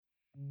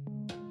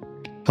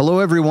Hello,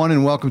 everyone,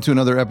 and welcome to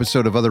another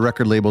episode of Other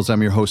Record Labels.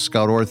 I'm your host,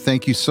 Scott Orr.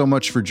 Thank you so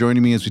much for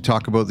joining me as we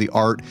talk about the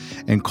art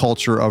and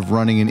culture of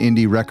running an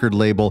indie record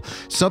label.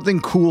 Something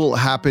cool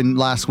happened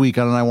last week,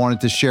 and I wanted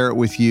to share it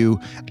with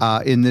you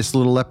in this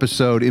little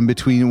episode in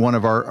between one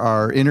of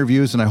our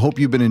interviews, and I hope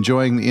you've been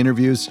enjoying the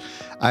interviews.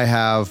 I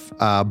have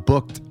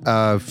booked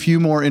a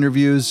few more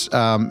interviews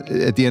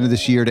at the end of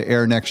this year to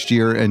air next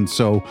year, and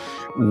so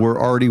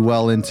we're already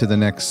well into the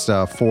next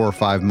 4 or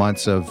 5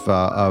 months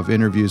of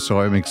interviews, so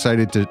I'm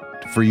excited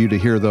for you to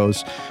hear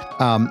those.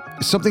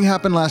 Something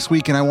happened last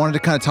week, and I wanted to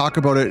kind of talk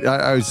about it.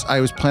 I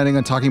was planning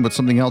on talking about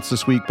something else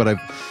this week, but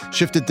I've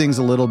shifted things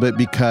a little bit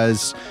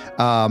because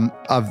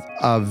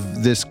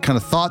of this kind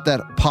of thought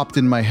that popped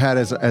in my head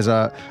as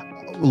a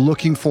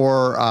looking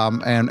for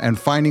and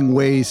finding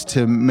ways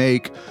to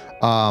make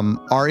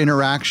our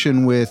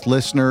interaction with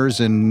listeners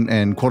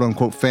and quote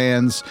unquote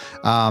fans,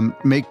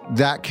 make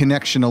that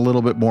connection a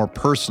little bit more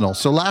personal.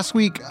 So last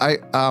week,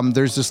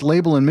 there's this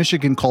label in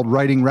Michigan called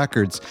Writing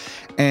Records,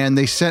 and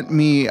they sent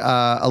me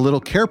a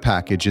little care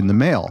package in the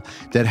mail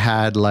that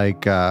had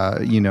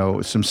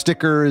some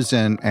stickers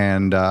and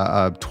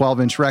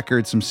 12-inch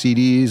records, some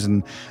CDs,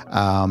 and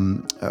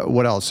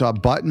what else?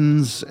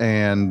 Buttons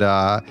and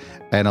a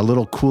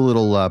little cool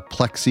little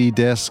plexi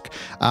disc.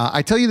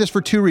 I tell you this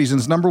for two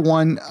reasons. Number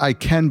one, I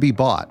can be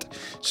bought.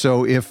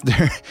 So if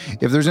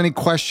there's any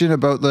question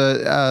about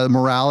the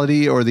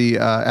morality or the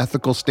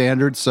ethical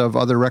standards of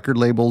other record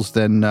labels,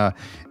 then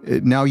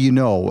now you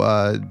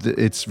know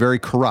it's very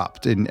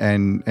corrupt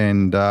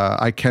and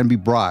I can be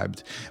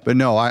bribed. But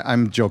no,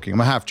 I'm joking. I'm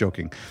half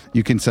joking.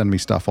 You can send me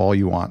stuff all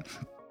you want.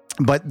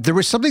 But there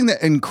was something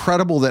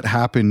incredible that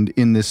happened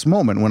in this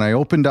moment when I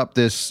opened up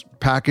this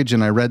package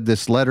and I read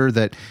this letter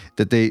that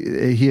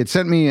he had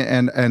sent me,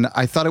 and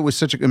I thought it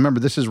was remember,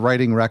 this is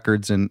Writing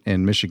Records in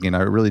Michigan.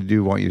 I really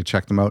do want you to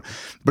check them out.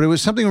 But it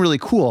was something really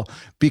cool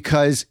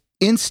because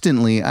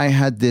instantly I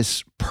had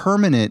this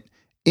permanent,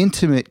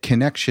 intimate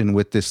connection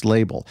with this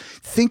label.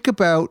 Think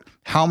about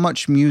how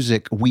much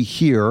music we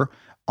hear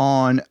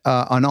on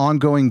an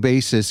ongoing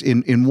basis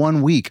in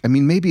 1 week. I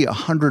mean, maybe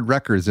 100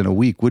 records in a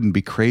week wouldn't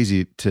be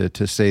crazy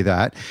to say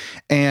that.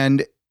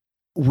 And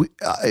we,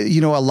 a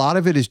lot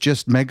of it is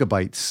just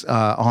megabytes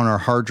on our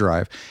hard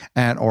drive,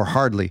 or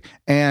hardly.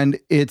 And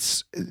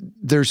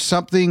there's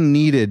something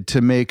needed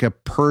to make a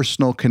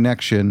personal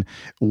connection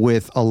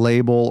with a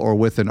label or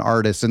with an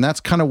artist. And that's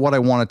kind of what I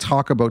want to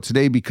talk about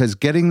today, because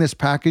getting this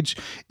package,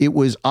 it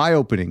was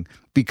eye-opening,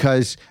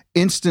 because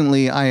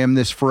instantly I am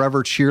this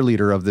forever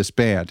cheerleader of this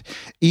band,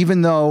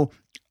 even though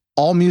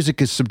all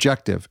music is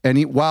subjective.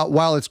 And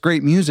while it's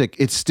great music,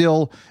 it's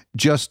still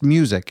just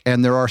music.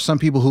 And there are some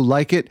people who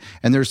like it,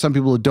 and there are some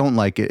people who don't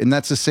like it. And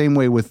that's the same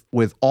way with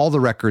all the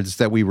records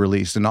that we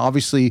release. And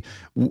obviously,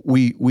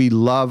 we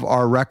love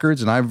our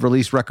records, and I've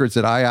released records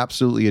that I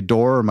absolutely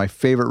adore, are my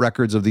favorite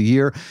records of the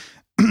year,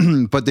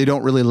 but they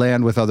don't really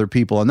land with other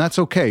people. And that's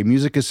okay.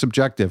 Music is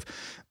subjective.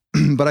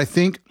 But I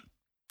think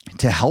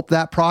to help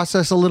that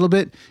process a little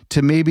bit,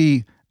 to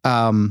maybe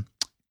kind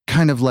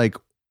of like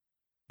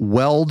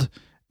weld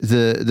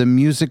the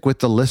music with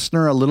the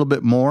listener a little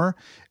bit more,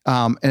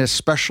 and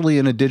especially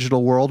in a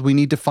digital world, we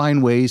need to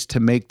find ways to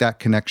make that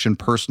connection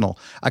personal.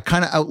 I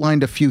kind of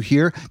outlined a few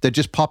here that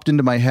just popped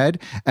into my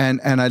head, and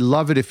I'd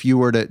love it if you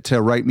were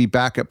to write me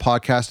back at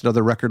podcast at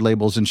Other Record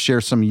Labels and share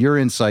some of your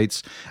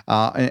insights.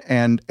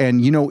 And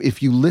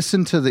if you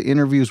listen to the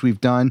interviews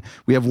we've done,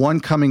 we have one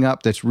coming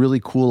up that's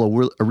really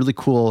cool, a really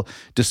cool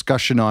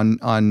discussion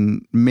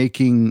on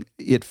making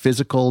it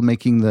physical,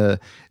 making the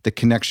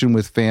connection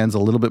with fans a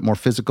little bit more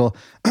physical.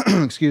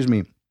 Excuse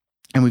me.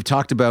 And we've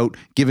talked about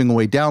giving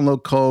away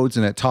download codes,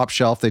 and at Top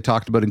Shelf, they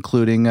talked about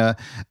including a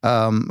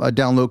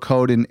download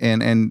code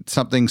and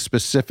something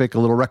specific, a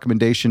little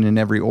recommendation in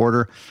every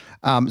order.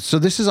 So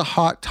this is a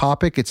hot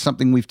topic. It's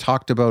something we've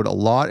talked about a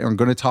lot, and we're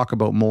going to talk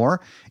about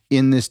more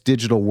in this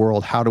digital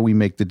world. How do we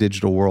make the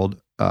digital world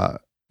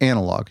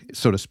analog,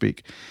 so to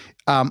speak?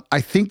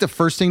 I think the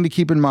first thing to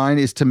keep in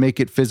mind is to make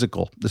it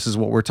physical. This is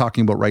what we're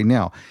talking about right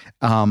now.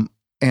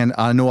 And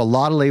I know a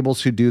lot of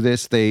labels who do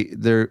this. They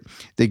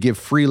give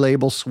free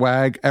label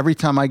swag. Every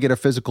time I get a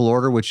physical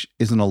order, which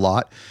isn't a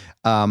lot,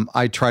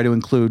 I try to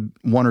include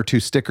 1 or 2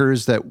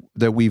 stickers that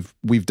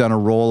we've done a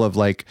roll of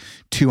like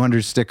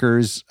 200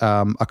 stickers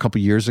a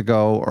couple years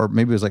ago, or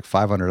maybe it was like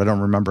 500. I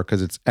don't remember,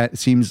 because it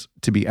seems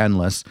to be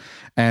endless.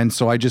 And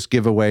so I just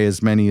give away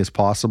as many as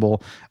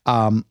possible.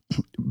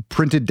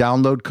 Printed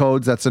download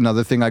codes, that's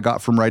another thing I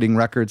got from Writing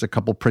Records, a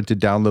couple printed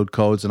download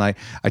codes. And I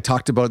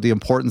talked about the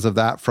importance of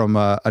that from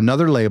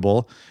another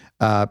label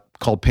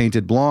called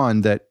Painted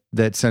Blonde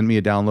that sent me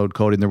a download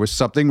code. And there was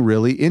something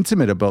really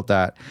intimate about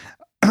that.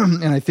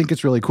 And I think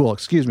it's really cool.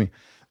 Excuse me.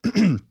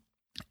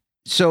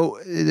 So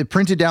the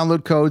printed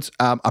download codes,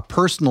 a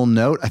personal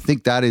note, I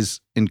think that is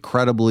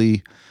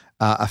incredibly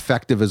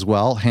effective as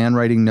well.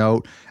 Handwriting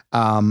note,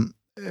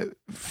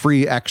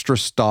 free extra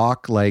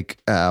stock,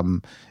 like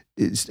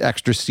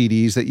extra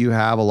CDs that you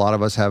have. A lot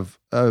of us have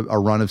a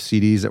run of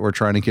CDs that we're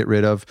trying to get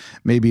rid of.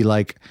 Maybe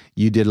like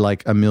you did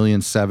like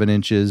 1,000,000 7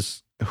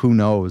 inches who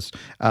knows?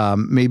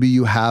 Maybe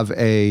you have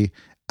a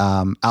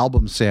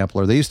album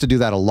sampler. They used to do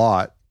that a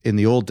lot in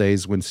the old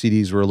days when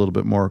CDs were a little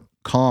bit more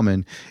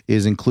common,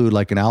 is include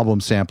like an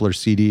album sampler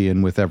CD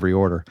in with every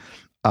order.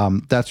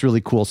 That's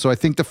really cool. So I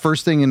think the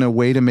first thing in a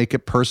way to make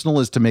it personal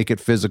is to make it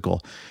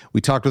physical.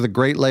 We talked with a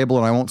great label,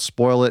 and I won't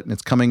spoil it, and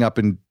it's coming up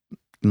in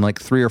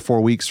like 3 or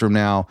 4 weeks from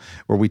now,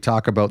 where we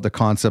talk about the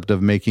concept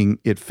of making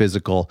it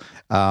physical.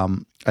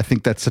 I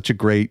think that's such a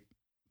great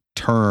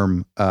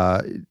term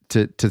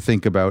to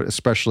think about,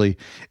 especially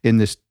in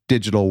this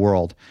digital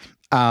world.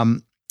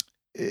 And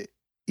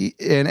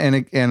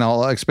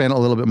I'll expand a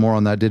little bit more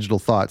on that digital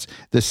thoughts.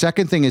 The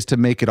second thing is to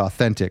make it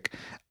authentic,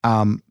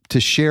 to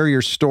share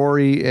your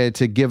story,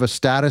 to give a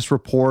status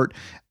report,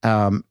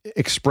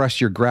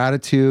 express your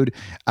gratitude.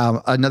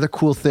 Another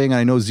cool thing,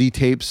 I know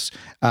Z-Tapes,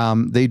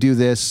 they do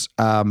this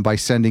by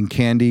sending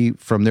candy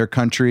from their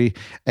country.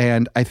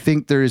 And I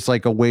think there's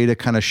like a way to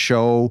kind of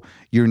show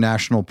your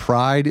national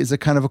pride is a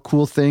kind of a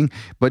cool thing,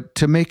 but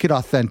to make it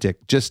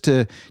authentic, just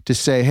to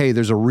say, hey,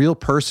 there's a real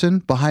person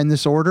behind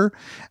this order.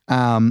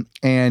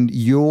 And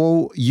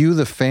you,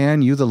 the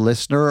fan, you, the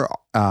listener,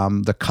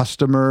 the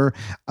customer,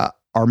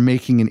 are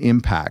making an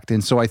impact.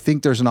 And so I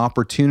think there's an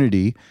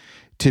opportunity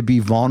to be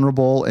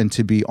vulnerable and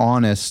to be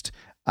honest.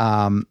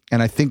 And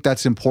I think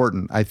that's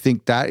important. I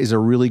think that is a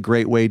really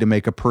great way to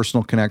make a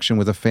personal connection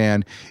with a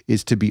fan,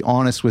 is to be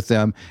honest with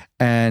them.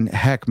 And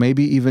heck,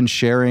 maybe even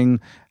sharing,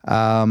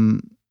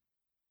 the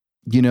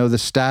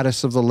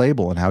status of the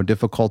label and how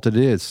difficult it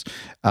is,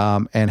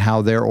 and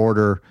how their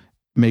order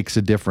makes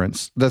a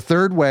difference. The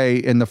third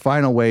way and the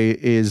final way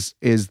is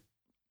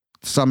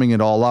summing it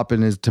all up,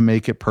 and is to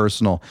make it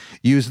personal.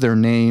 Use their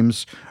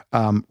names,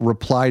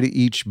 reply to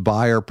each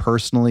buyer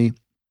personally.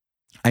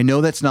 I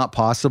know that's not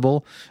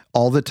possible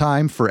all the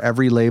time for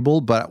every label,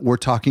 but we're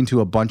talking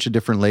to a bunch of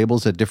different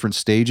labels at different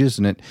stages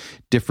and at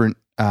different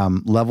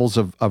levels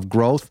of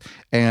growth.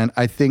 And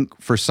I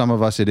think for some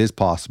of us, it is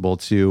possible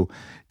to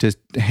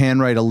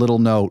handwrite a little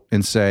note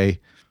and say,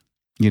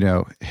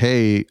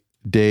 hey,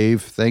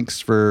 Dave, thanks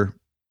for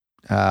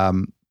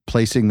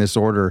placing this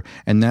order.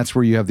 And that's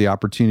where you have the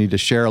opportunity to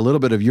share a little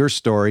bit of your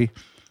story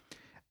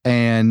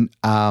and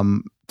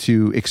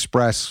to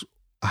express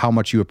how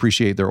much you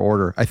appreciate their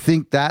order. I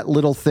think that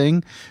little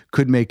thing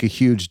could make a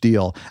huge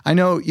deal. I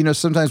know,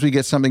 sometimes we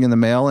get something in the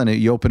mail and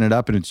you open it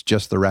up and it's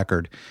just the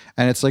record.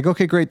 And it's like,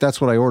 okay, great, that's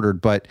what I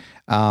ordered. But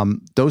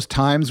those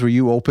times where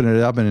you open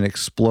it up and it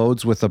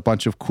explodes with a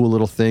bunch of cool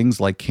little things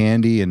like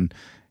candy and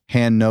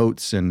hand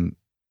notes and,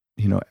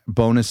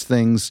 bonus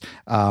things,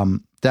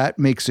 that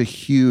makes a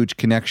huge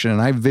connection.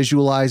 And I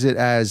visualize it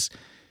as,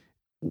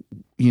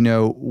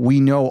 we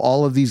know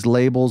all of these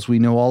labels, we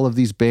know all of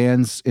these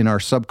bands in our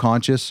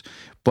subconscious,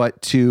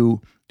 but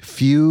to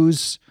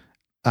fuse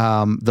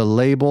the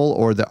label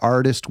or the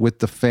artist with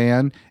the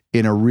fan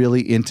in a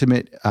really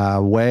intimate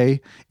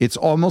way, it's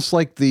almost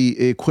like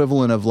the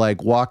equivalent of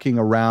like walking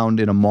around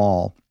in a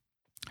mall,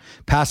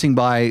 passing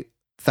by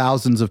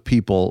thousands of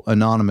people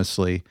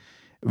anonymously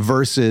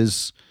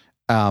versus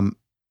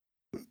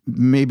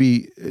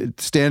maybe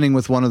standing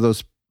with one of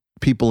those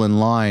people in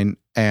line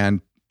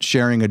and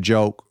sharing a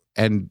joke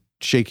and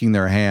shaking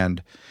their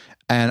hand.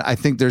 And I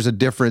think there's a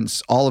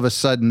difference. All of a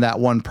sudden, that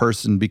one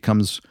person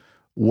becomes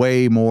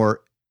way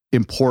more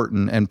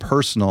important and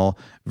personal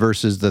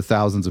versus the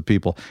thousands of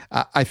people.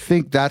 I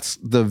think that's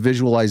the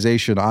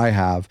visualization I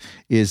have,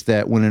 is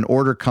that when an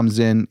order comes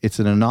in, it's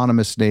an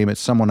anonymous name.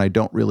 It's someone I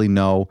don't really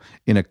know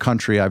in a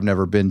country I've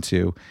never been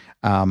to.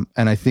 And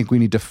I think we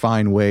need to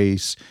find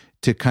ways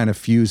to kind of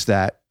fuse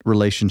that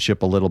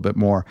relationship a little bit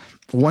more.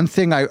 One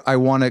thing I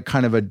want to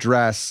kind of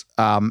address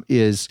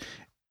is,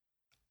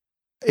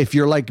 if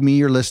you're like me,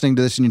 you're listening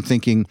to this and you're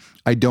thinking,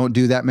 I don't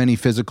do that many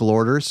physical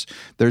orders.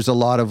 There's a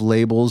lot of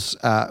labels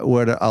at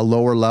a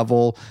lower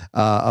level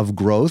of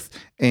growth,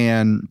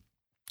 and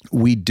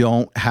we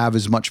don't have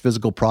as much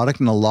physical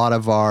product. And a lot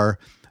of our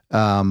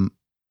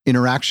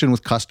interaction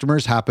with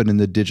customers happen in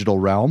the digital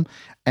realm.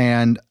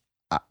 And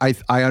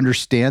I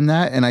understand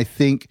that. And I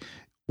think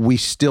we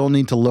still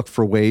need to look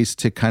for ways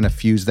to kind of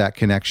fuse that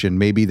connection.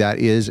 Maybe that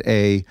is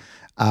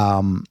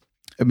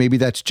maybe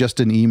that's just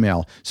an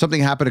email. Something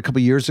happened a couple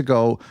of years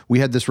ago. We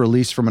had this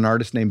release from an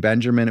artist named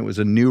Benjamin. It was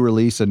a new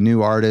release, a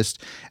new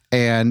artist,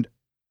 and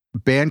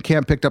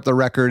Bandcamp picked up the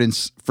record.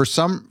 And for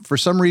some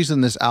reason,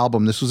 this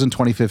album, this was in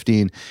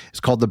 2015, it's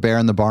called The Bear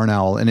and the Barn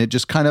Owl. And it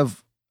just kind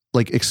of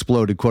like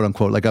exploded, quote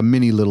unquote, like a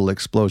mini little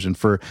explosion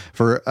for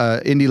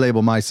indie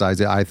label my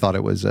size. I thought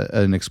it was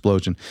an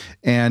explosion,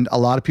 and a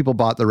lot of people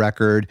bought the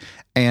record.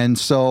 And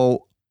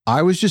so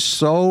I was just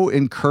so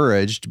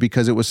encouraged,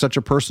 because it was such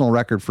a personal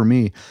record for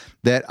me,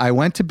 that I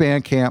went to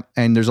Bandcamp,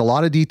 and there's a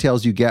lot of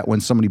details you get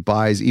when somebody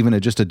buys even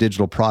just a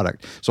digital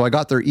product. So I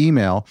got their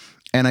email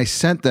and I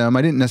sent them,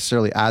 I didn't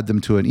necessarily add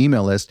them to an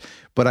email list,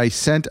 but I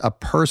sent a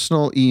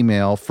personal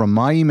email from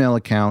my email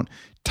account,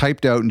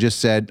 typed out, and just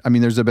said,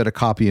 there's a bit of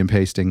copy and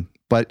pasting,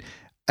 but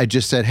I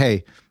just said,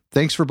 hey,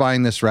 thanks for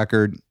buying this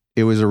record.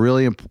 It was a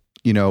really,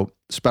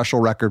 special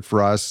record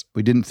for us.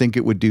 We didn't think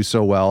it would do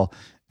so well,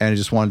 and I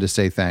just wanted to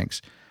say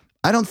thanks.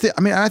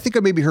 I think I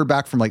maybe heard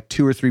back from like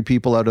 2 or 3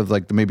 people out of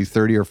like the maybe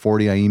 30 or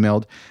 40 I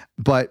emailed,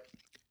 but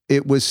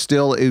it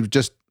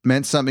just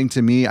meant something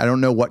to me. I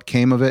don't know what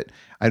came of it.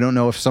 I don't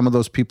know if some of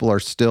those people are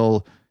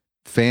still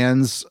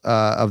fans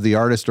of the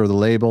artist or the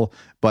label,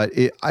 but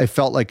I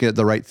felt like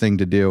the right thing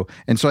to do.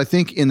 And so I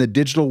think in the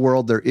digital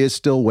world, there is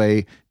still a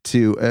way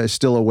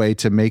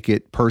to make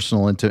it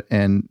personal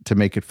and to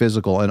make it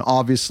physical. And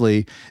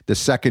obviously the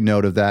second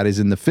note of that is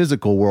in the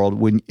physical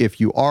world,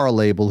 if you are a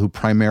label who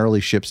primarily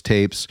ships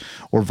tapes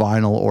or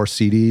vinyl or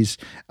CDs,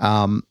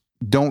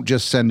 don't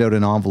just send out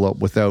an envelope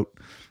without,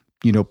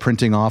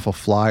 printing off a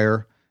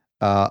flyer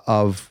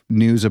of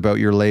news about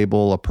your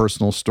label, a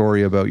personal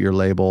story about your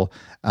label,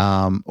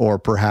 or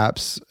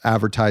perhaps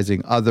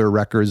advertising other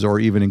records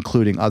or even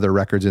including other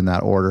records in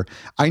that order.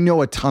 I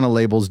know a ton of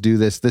labels do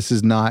this. This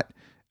is not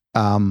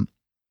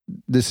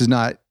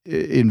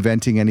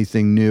inventing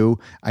anything new.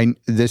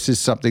 This is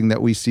something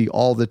that we see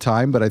all the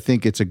time, but I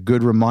think it's a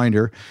good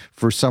reminder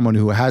for someone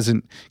who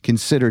hasn't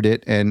considered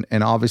it, and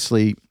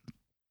obviously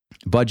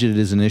budget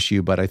is an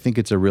issue, but I think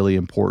it's a really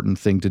important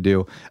thing to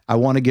do. I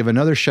want to give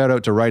another shout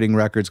out to Writing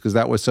Records because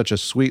that was such a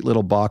sweet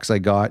little box I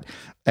got.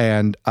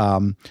 And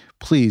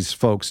please,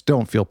 folks,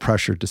 don't feel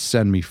pressured to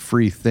send me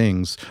free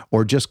things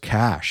or just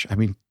cash. I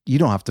mean, you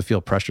don't have to feel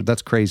pressured.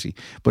 That's crazy.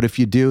 But if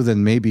you do,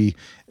 then maybe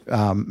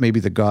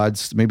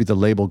the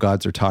label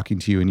gods are talking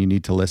to you and you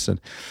need to listen.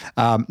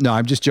 No,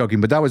 I'm just joking.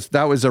 But that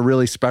was a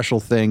really special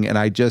thing. And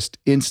I just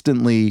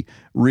instantly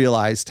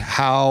realized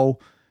how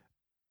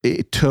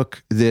it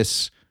took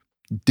this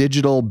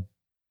digital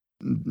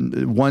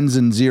ones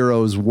and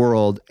zeros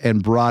world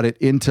and brought it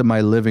into my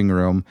living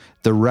room.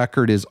 The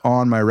record is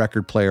on my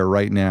record player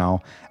right now,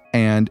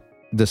 and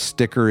the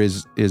sticker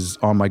is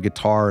on my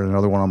guitar and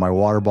another one on my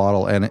water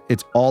bottle. And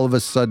it's all of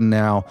a sudden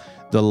now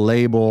the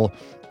label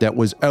that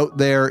was out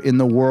there in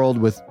the world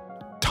with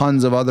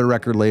tons of other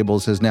record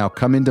labels has now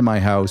come into my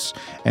house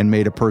and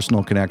made a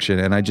personal connection.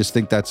 And I just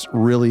think that's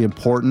really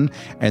important.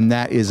 And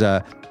that is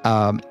a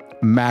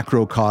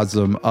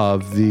macrocosm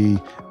of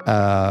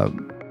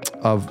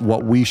of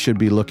what we should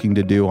be looking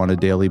to do on a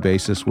daily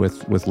basis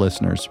with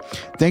listeners.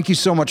 Thank you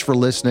so much for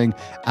listening.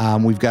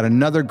 We've got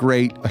another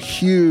a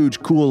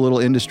huge, cool little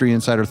industry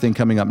insider thing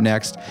coming up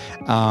next.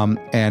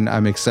 And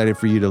I'm excited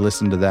for you to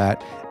listen to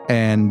that.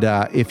 And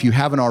if you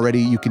haven't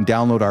already, you can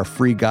download our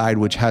free guide,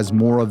 which has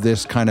more of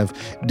this kind of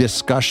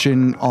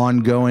discussion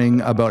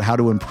ongoing about how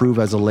to improve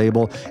as a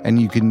label.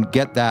 And you can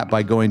get that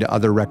by going to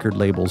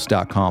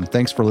otherrecordlabels.com.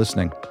 Thanks for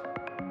listening.